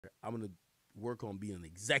I'm going to work on being an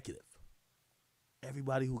executive.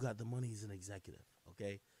 Everybody who got the money is an executive,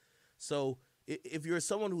 okay? So if you're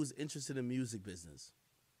someone who's interested in music business,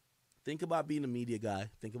 think about being a media guy.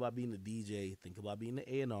 Think about being a DJ. Think about being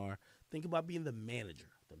the A&R. Think about being the manager.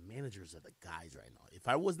 The managers are the guys right now. If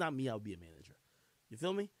I was not me, I would be a manager. You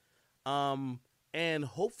feel me? And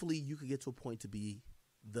hopefully you could get to a point to be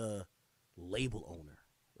the label owner,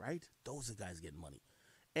 right? Those are guys getting money.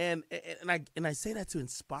 And I say that to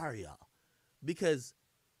inspire y'all, because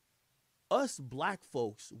us black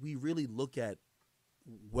folks, we really look at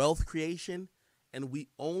wealth creation, and we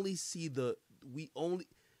only see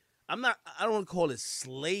I don't want to call it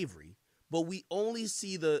slavery, but we only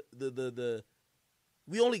see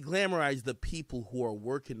we only glamorize the people who are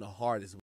working the hardest.